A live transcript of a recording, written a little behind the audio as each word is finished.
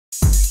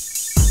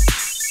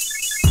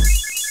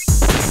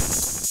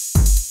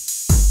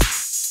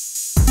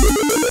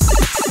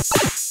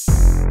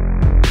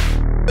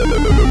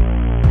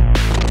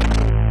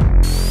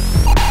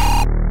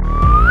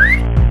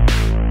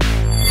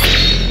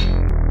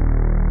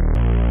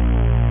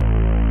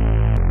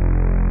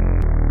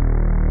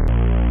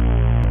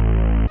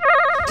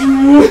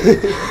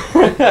Hey,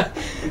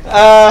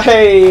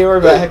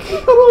 we're back.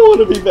 I don't want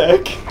to be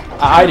back.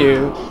 I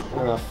do.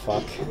 Oh,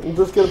 fuck. I'm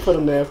just gonna put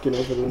a napkin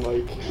over the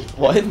mic.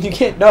 What? You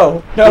can't.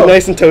 No. No.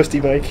 Nice and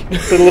toasty, Mike.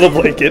 It's a little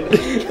blanket.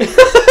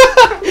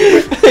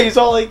 He's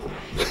all like.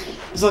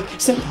 He's like,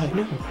 Senpai,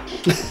 no.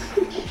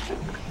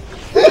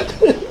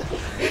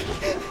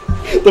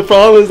 The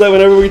problem is that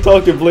whenever we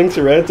talk, it blinks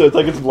red, so it's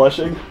like it's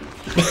blushing.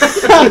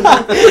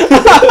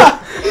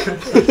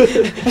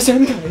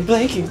 Senpai,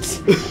 blankets.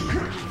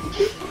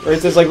 Or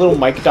it's this like little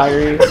mic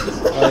diary.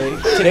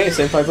 Like, today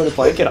Senpai put a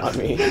blanket on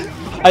me.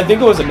 I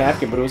think it was a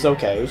napkin, but it was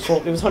okay. It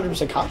was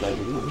 100% cotton, I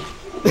believe.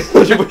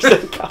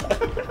 100% cotton.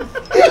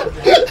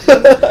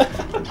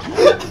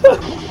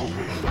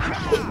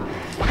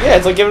 Yeah,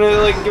 it's like giving it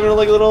like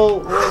a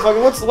little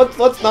fucking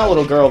what's not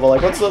little girl, but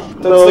like what's the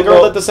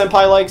girl that the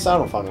senpai likes? I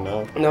don't fucking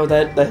know. No,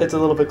 that hits a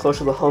little bit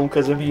closer to home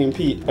because of you and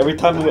Pete. Every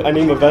time I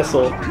name a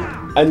vessel,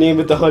 I name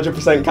it the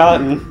 100%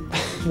 cotton.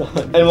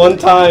 And one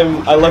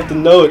time I left a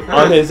note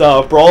on his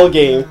brawl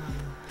game,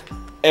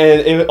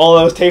 and all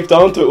that was taped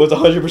onto it was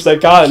 100%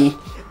 cotton.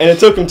 And it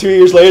took him 2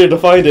 years later to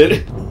find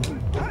it.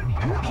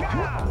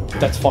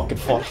 That's fucking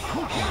funny.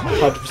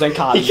 100%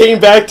 cotton. He came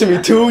back to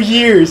me 2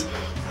 years.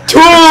 2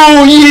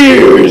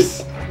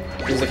 years!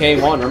 He's like, hey,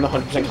 Juan, remember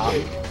 100%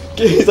 cotton?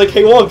 He's like,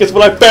 hey, Juan, guess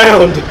what I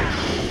found?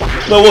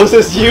 No, was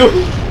this you?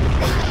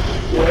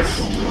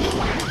 Yes.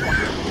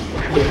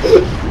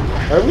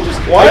 Are we just?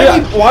 Why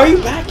are you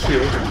back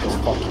here?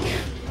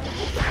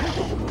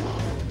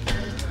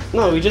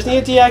 No, we just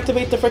need to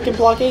deactivate the frickin'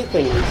 blockade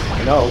things.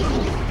 I know.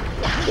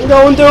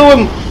 Go and do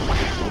him!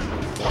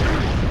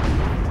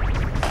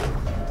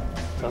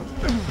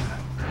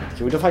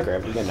 Can we defy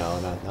gravity again? No,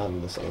 not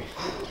in the same.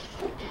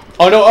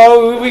 Oh no!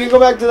 Oh, we can go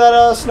back to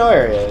that snow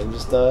area and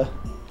just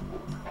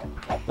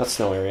not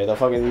snow area. The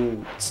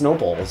fucking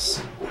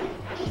snowballs.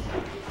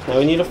 Now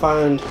we need to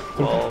find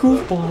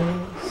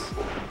goofballs.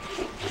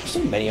 There's so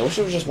many. I wish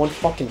it was just one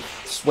fucking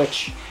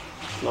switch.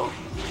 No.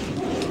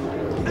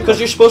 Because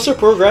you're supposed to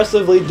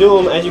progressively do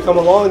them as you come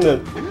along.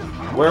 Then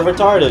we're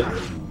retarded.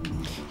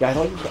 Yeah,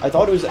 I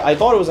thought it was an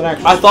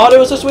actual. I thought it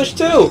was a switch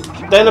too.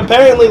 Then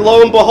apparently,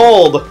 lo and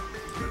behold.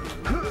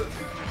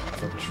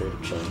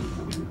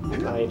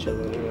 I hate you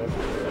anyway.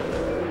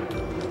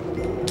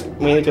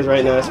 Mainly because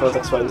right now it smells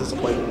like sweat and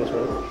disappointment in this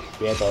room.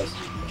 Yeah, it does.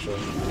 Sure.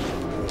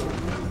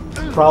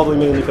 Probably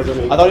mainly because of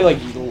me. I thought he like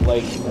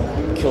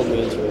killed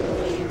me into it.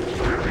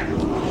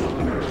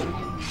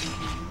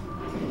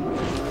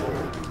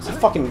 He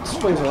fucking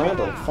swings around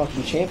like a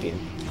fucking champion.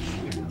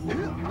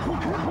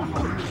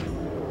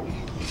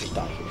 Just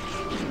die here.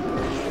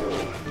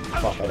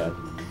 Fuck, I died.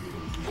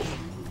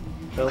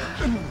 Really?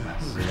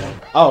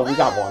 Oh, we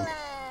got one.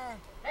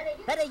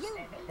 Better you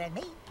than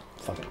me.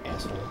 Fucking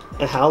asshole.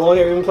 And how long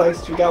have you been playing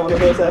since you got one of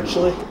those,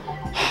 actually?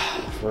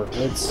 For a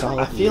good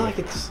solid I feel year. like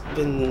it's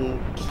been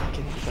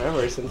fucking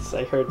forever since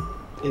I heard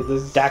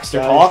this Daxter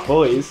guy's talk?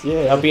 voice. Yeah.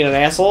 About being an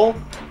asshole?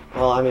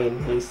 Well, I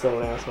mean, he's still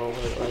an asshole,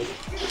 but like,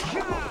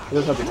 he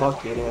doesn't have to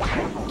talk to you an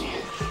asshole.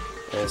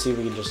 And see if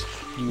we can just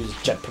use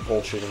jet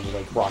propulsion and just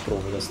like rocket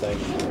over this thing.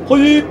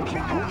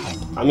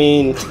 I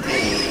mean,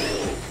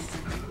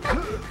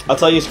 I'll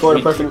tell you, you scored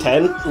a perfect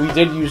 10. We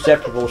did use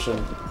jet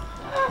propulsion.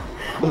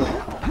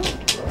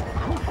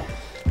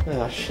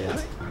 Oh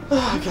shit.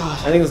 Oh god.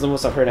 I think this is the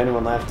most I've heard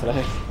anyone laugh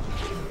today.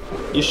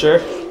 You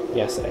sure?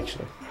 Yes,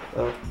 actually.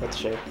 Oh, that's a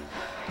shame.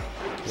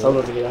 Some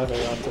doesn't get out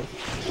very often.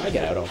 I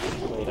get out often.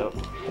 No, you don't.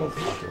 Don't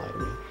fucking lie to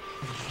me.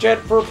 Jet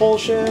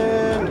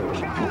propulsion!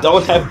 You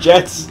don't have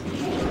jets.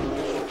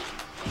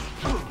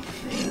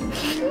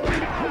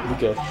 We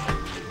good.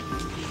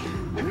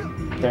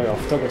 There we go.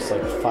 It took us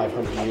like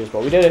 500 years,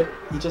 but we did it.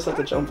 You just have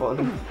to jump on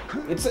them.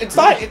 It's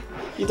not.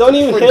 You don't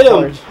even pretty hit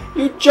them. hard.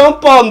 You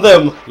jump on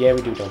them. Yeah,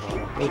 we do jump on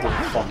it. We do.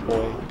 Fuck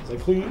boy. It's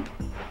like, who?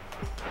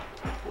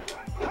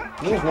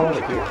 There's one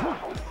over here.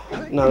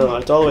 No,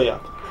 it's all the way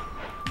up.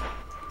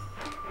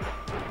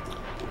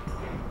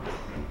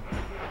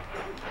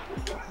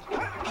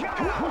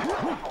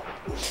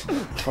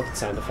 Fucking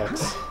sound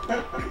effects.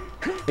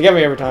 They get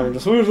me every time. I'm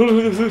just.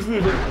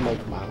 I'm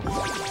like, wow.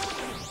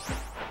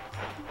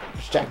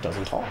 Jack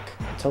doesn't talk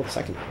until the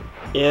second game.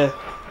 Yeah.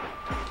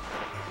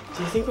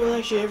 Do you think we'll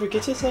actually ever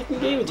get to the second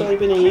game? It's only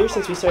been a year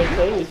since we started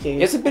playing this game.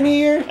 Has it been a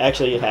year?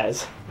 Actually, it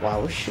has.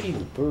 Wow, we're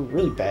shitty. We're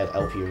really bad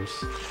LPers.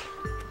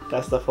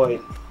 That's the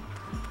point.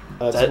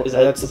 That's the is point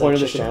that of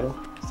this chicken? channel.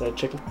 Is that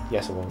chicken?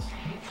 Yes, it was.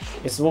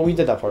 It's well, we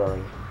did that part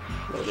already.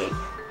 No, it did.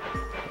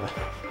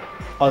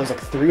 Oh, there's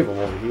like 3 of them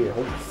over here.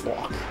 Holy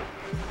fuck.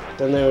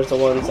 Then there was the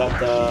ones at Jet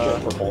the...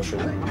 propulsion.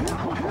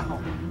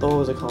 What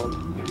was it called?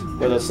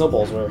 Where the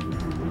snowballs were.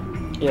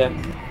 Yeah.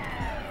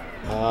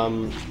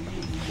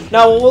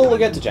 No, we'll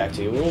get to Jak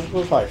 2.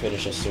 We'll probably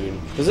finish this soon.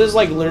 Because this is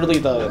like literally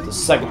the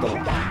second to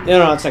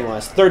not second to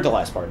last, third to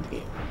last part of the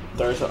game.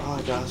 There's oh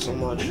my god, so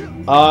much.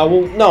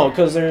 Well, no,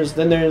 because there's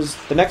the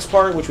next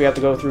part, which we have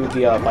to go through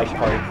the bike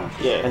part.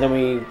 Yeah. And then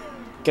we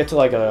get to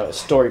like a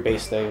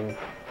story-based thing.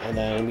 and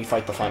then we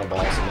fight the final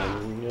boss, and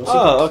then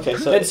Oh, okay.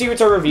 So and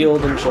secrets are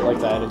revealed and shit like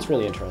that. It's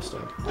really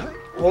interesting.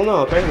 well,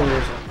 no, apparently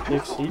there's a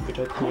big secret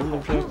at the end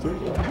of Jak 3.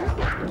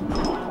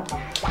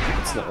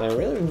 It's not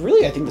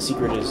really. I think the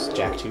secret is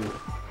Jak 2.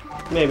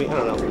 Maybe, I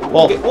don't know.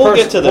 Well, we'll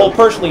get to them. Well,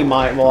 personally,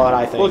 what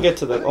I think. We'll get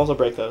to them. Also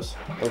break those.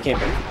 We can't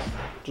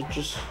break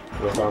Just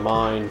with our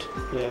mind.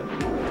 yeah.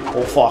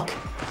 Oh fuck.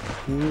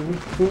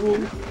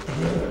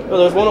 Oh,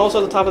 there's one also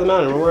at the top of the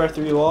mountain. Remember where I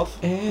threw you off?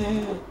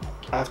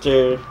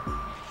 After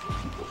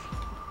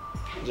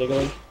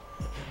jiggling?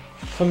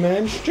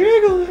 Commence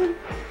jiggling.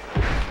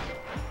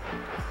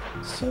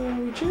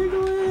 So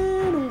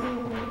jiggling.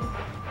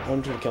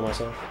 I'm trying to kill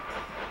myself.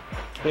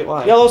 Wait,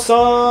 why? Yellow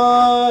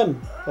sun!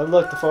 Oh,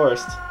 look, the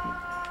forest.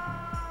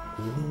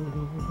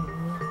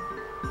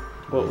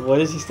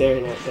 What is he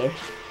staring at there?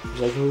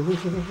 He's like,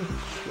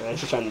 Nah, he's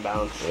just trying to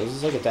bounce. is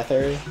this like a death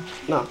area?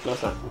 No, it's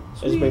not.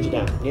 It just brings you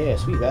down. Yeah,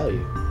 sweet value.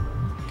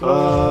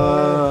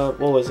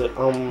 What was it?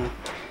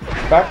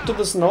 Back to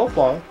the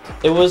snowball.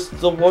 It was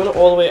the one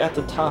all the way at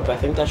the top. I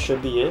think that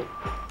should be it.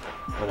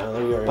 Oh, no,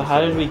 there we are. But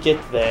how did we get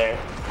there?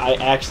 I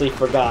actually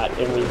forgot,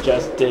 and we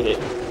just did it.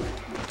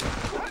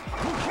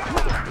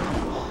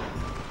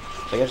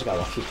 I think I just got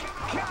lucky.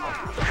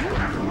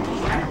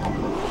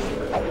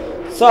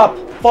 Stop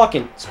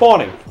fucking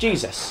spawning.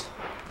 Jesus.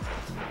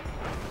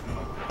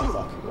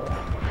 Fuck.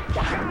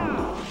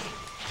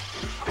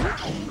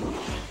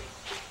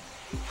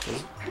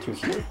 Is it through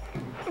here?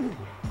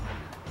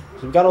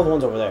 So we've got all the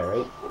ones over there,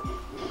 right?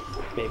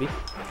 Maybe.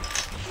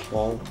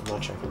 Well, I'm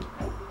not checking.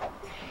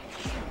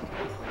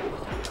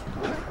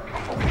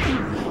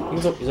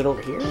 Is it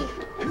over here?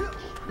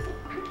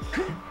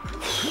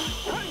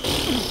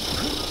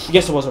 I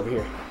guess it was over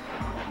here.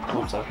 I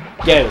hope so.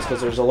 Yeah, it is,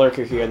 because there's a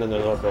lurker here and then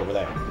there's a lurker over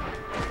there.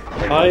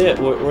 Oh yeah,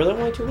 were there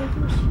only 2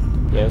 lurkers?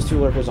 Yeah, there's 2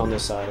 lurkers on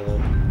this side and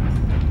then...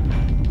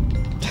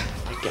 Oh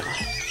my god.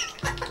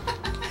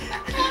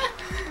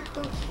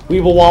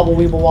 Weeble wobble,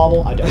 weeble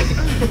wobble. I don't.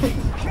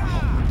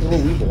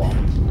 Weeble wobble.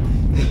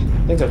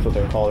 I think that's what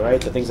they're called, right?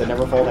 The things that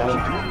never fall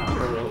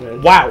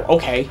down. Wow,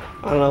 okay.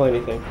 I don't know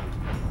anything.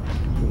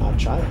 I'm not a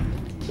child.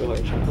 You're like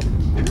a child.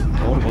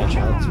 I want to be a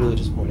child. It's really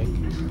disappointing.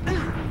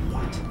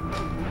 What?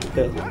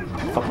 Yeah.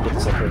 Fucking did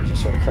this like crazy, I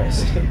swear to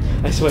Christ.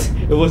 I swear,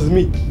 it wasn't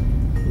me.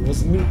 It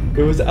wasn't me.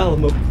 It was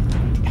Alamo.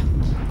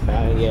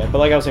 Yeah, but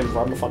like I was saying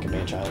before, I'm a fucking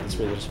man-child. It's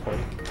really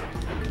disappointing.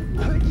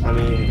 I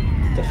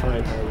mean,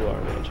 define how you are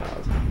a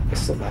man-child. I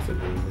still laugh at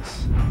doing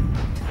this.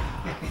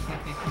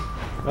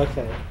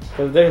 Okay.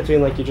 So the difference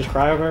between like you just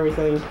cry over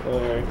everything,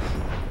 or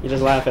you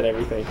just laugh at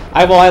everything.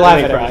 I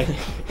laugh at cry. everything.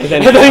 And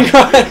then, And then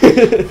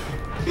cry.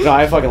 No,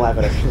 I fucking laugh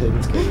at everything.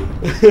 It's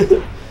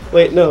good.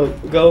 Wait, no.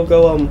 Go.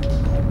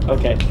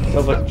 Okay.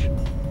 Go. But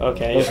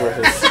okay. Those worth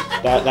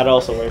it. That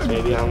also works.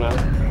 Maybe I don't know.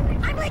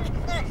 I'm like,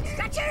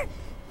 stretcher.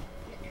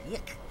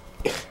 Yuck.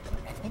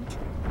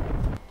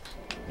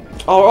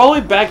 Oh, we're all the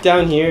way back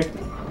down here.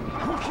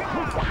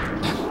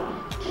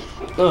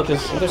 No,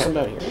 because There's some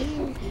down here.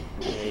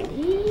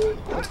 maybe.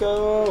 Let's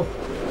go.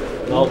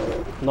 Nope.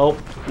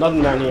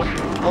 Nothing down here.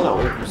 Oh no,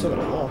 we're still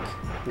gonna walk.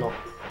 No.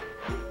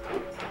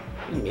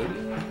 Maybe.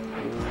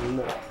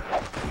 No.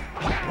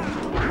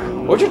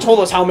 What you told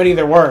us how many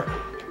there were?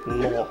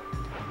 No.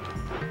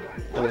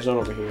 Oh, there's none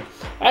over here.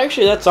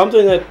 Actually, that's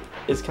something that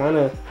is kind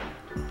of.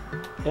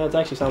 Yeah, it's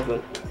actually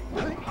something.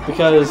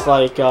 Because,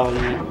 like,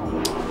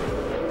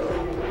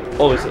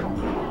 what was it?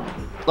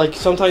 Like,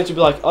 sometimes you'd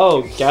be like,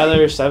 oh,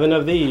 gather 7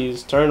 of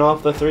these, turn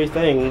off the 3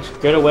 things,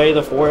 get away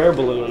the 4 air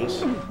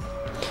balloons.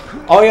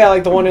 Oh yeah,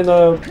 like the one in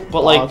the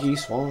But, like, Boggy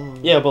Swamp.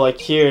 yeah, but, like,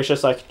 here it's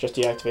just, like, just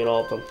deactivate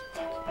all of them.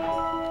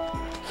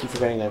 Keep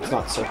forgetting that it's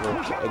not circle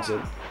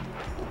exit.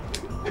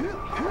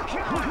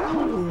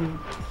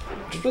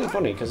 Which is really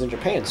funny, because in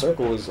Japan,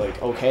 circle is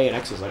like okay and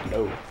X is like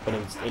no. But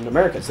in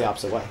America, it's the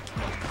opposite way.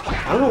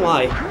 I don't know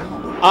why.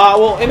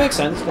 Well, it makes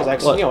sense, because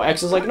X, What? you know,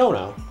 X is like no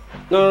now.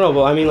 No,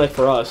 but I mean, like,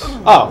 for us.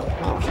 Oh.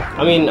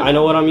 I mean, I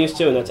know what I'm used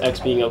to, and that's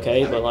X being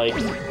okay, but, like,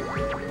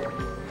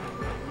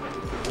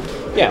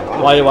 Yeah.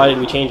 why did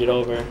we change it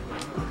over?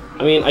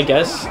 I mean, I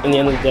guess, in the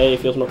end of the day, it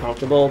feels more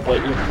comfortable,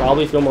 but you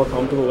probably feel more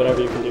comfortable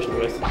whatever you're conditioned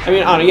with. I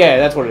mean, yeah,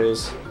 that's what it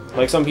is.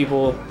 Like, some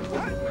people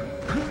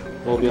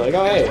will be like,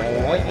 oh, hey,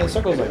 and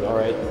circle's like,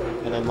 alright.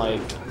 And then, like,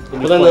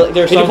 But then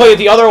there's you some... play it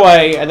the other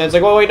way, and then it's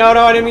like, oh, wait, no,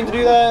 I didn't mean to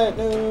do that.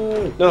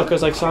 No. No,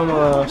 because, like, some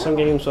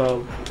games,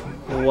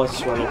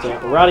 what's one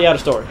example? Rowdy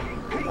Story.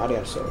 Not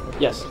yet, so.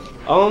 Yes.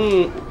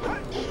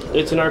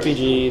 It's an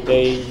RPG.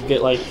 They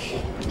get, like...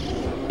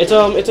 It's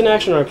an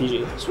action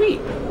RPG.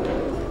 Sweet.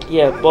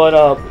 Yeah, but,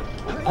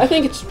 I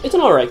think it's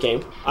an alright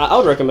game. I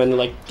would recommend,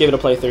 like, give it a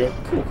playthrough.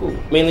 Cool.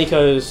 Mainly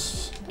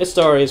because its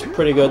story is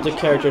pretty good. The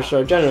characters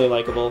are generally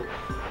likable.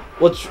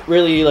 What's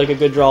really like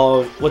the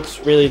draw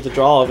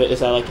of it is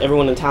that like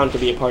everyone in town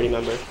could be a party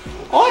member.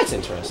 Oh, that's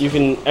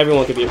interesting.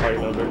 Everyone could be a party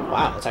member.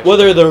 Wow, that's actually...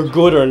 Whether they're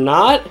good or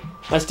not,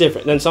 that's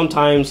different. Then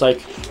sometimes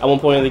like at one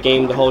point in the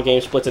game, the whole game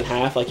splits in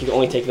half. Like you can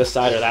only take this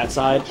side or that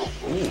side.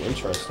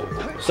 Interesting.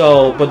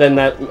 So, but then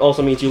that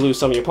also means you lose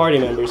some of your party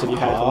members if you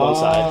have it from one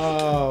side.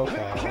 Oh,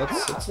 okay.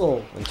 it's a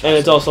little intense. And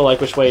it's also like,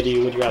 which way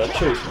would you rather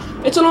choose?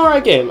 It's an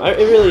alright game. It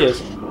really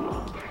is.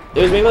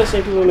 It was made by the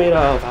same people who made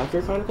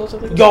Valkyrie Chronicles, I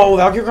think. Yo,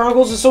 Valkyrie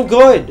Chronicles is so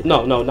good.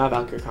 No, not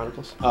Valkyrie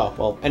Chronicles. Oh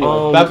well.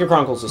 Anyway, Valkyrie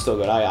Chronicles is still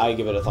good. I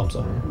give it a thumbs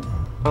up.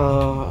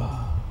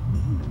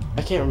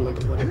 I can't remember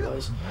what it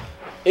was.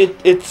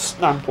 It's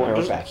not important.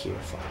 We're back here.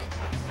 Fuck.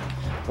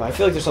 Well, I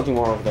feel like there's something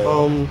more over there.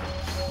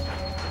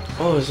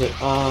 What was it?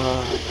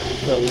 No,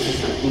 this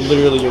is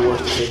literally your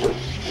worst decision.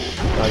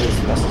 No, this is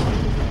the best decision.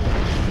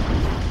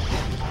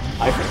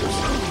 I first.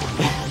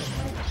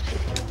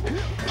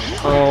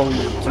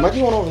 There might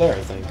be one over there,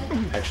 I think.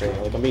 Actually,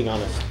 like, I'm being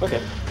honest.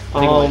 Okay.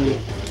 I'm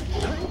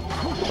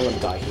gonna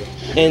die here.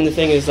 And the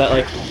thing is that,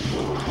 like,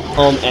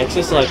 X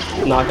is to, like,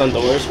 knock on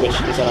doors, which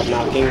instead of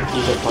knocking, you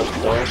just punch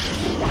the door.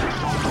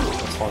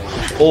 That's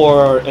fine.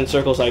 Or, and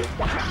circles, like,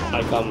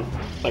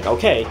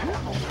 okay.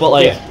 But,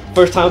 like,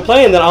 first time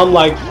playing that, I'm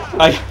like,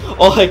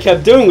 all I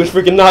kept doing was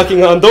freaking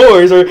knocking on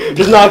doors or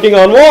just knocking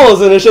on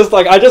walls, and it's just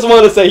like, I just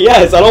want to say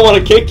yes, I don't want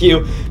to kick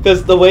you,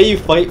 because the way you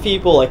fight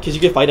people, like, because you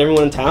can fight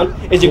everyone in town,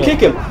 is you kick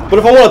them. But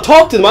if I want to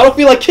talk to them, I don't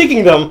feel like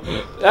kicking them.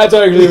 That's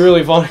actually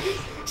really funny.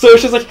 So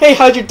it's just like, hey,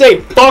 how'd your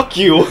day? Fuck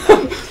you.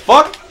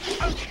 Fuck.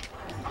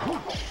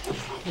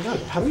 God,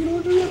 how many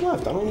more do we have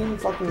left? I don't even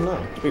fucking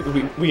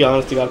know. We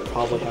honestly gotta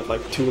probably have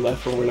like 2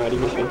 left when we're not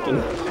even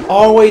thinking.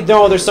 Oh wait,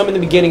 no, there's some in the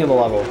beginning of the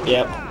level.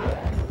 Yep.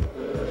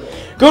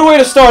 Good way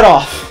to start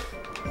off.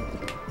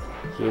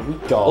 Here we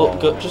go.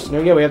 Well, just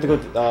no, yeah, we have to go.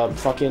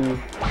 Fucking.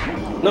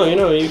 No,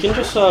 you can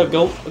just go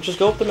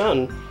up the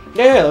mountain.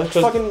 Yeah, let's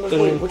fucking.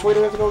 Which way do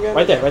we have to go again?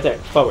 Right there.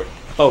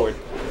 Forward.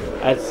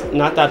 That's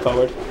not that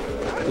forward.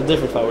 A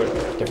different forward.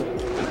 Different.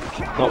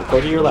 No,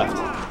 go to your left.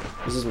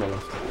 This is my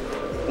left.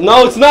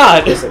 No, it's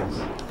not. This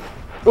is.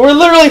 We're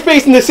literally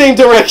facing the same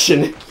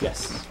direction.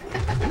 Yes.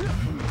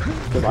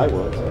 Because I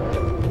would.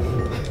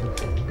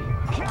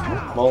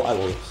 Well, I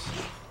will.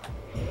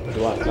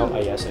 Do I? No,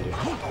 yes, I do.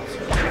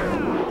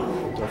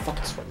 You're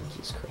fucking sweating,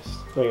 Jesus Christ.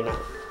 No, you're not.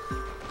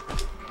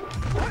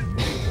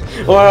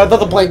 Oh, I thought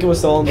the blanket was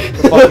still on the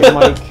fucking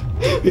mic.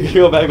 You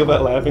feel bad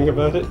about laughing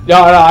about it?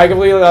 No, I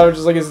completely. I was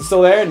just like, is it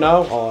still there?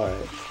 No. Oh, all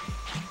right.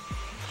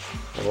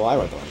 Well, I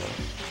went the wrong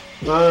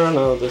way.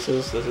 No. This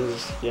is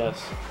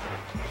yes.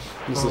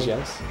 This is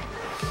yes.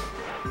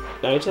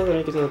 Now you just have to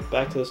make it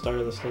back to the start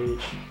of the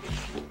stage.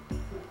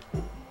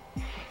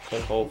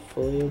 And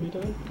hopefully it'll be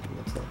done.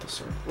 That's not the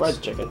circle. Ride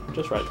the chicken.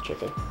 Just ride the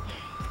chicken.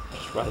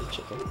 Just ride the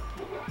chicken.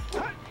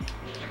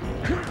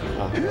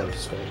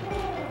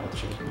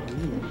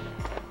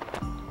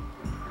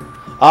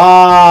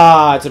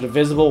 Ah, it's an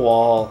invisible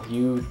wall.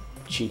 You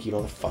cheeky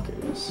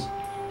motherfuckers.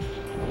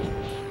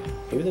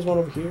 Maybe there's one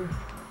over here?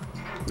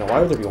 No, why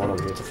would there be one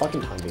over here? It's a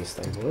fucking time-based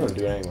thing. We're gonna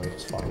do it anyway.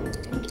 It's fine.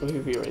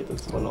 We already did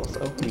this one also.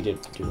 We did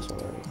do this one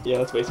already. Yeah,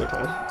 let's waste our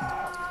time.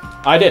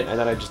 I did, and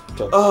then I just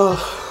killed.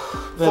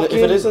 Then if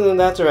it isn't in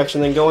that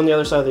direction, then go on the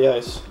other side of the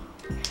ice.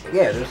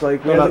 Yeah, there's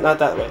like No, not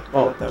that way.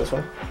 Oh, not that this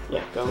way?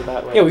 Yeah, go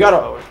that way. Yeah, we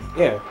gotta.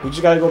 Yeah, we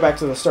just gotta go back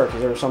to the start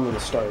because there was some in the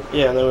start.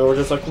 Yeah, and then we were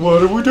just like, what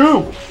do we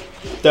do?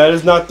 That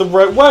is not the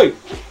right way.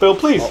 Phil,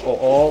 please.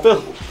 Oh.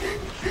 Phil.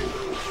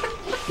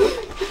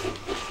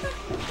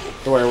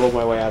 Don't worry, I rolled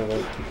my way out of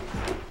it.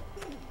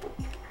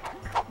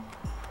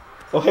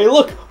 Oh, hey,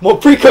 look, more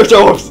precursor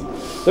orbs.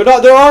 There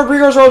are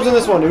precursor orbs in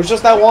this one. It was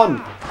just that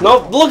one.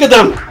 No, look at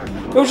them.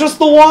 It was just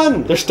the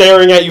one. They're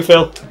staring at you,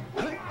 Phil.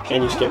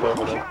 And you skip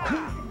over them.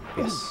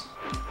 Yes.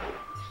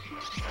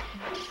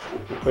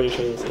 I'm pretty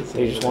sure this is.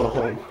 They just want a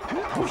home.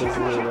 This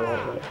isn't in the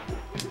right way.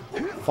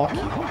 Fuck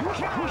you.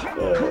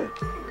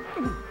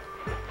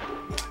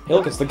 Hey,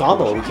 look, it's the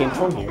gondola. We came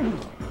from here.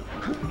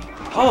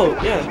 Oh,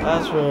 yeah,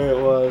 that's where it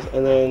was.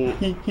 And then...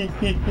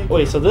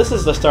 Wait, so this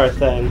is the start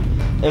then.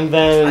 And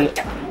then...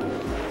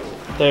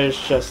 There's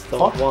just the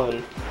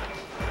one.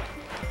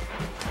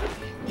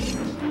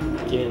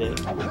 Get it.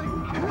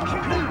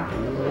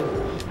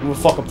 We'll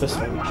fuck up this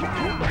one.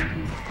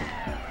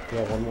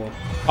 Yeah, one more.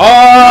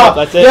 Ah!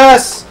 That's it.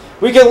 Yes!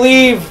 We can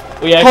leave!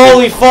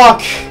 Holy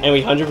fuck! And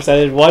we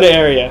 100%ed one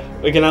area.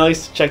 We can at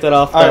least check that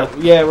off. Alright,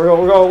 yeah,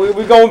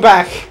 we're going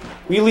back.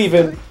 We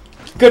leaving.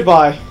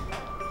 Goodbye.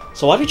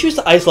 So why did you choose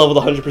the ice level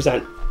to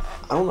 100%?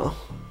 I don't know.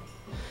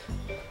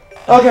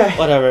 Okay.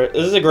 Whatever.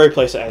 This is a great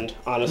place to end,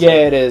 honestly.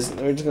 Yeah, it is.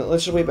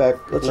 Let's just wait back.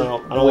 I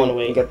don't want to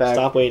wait. Get back.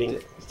 Stop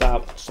waiting.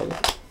 Stop.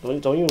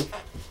 Don't you...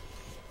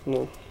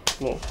 No.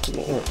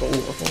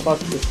 Fuck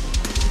this.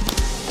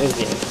 There's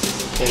the end.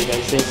 There you go.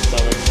 See? It's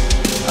over.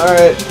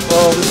 Alright,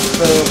 well, this is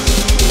the...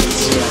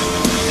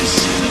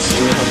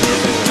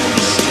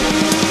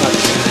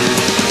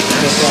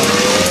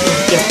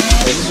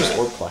 This is just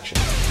orb collection.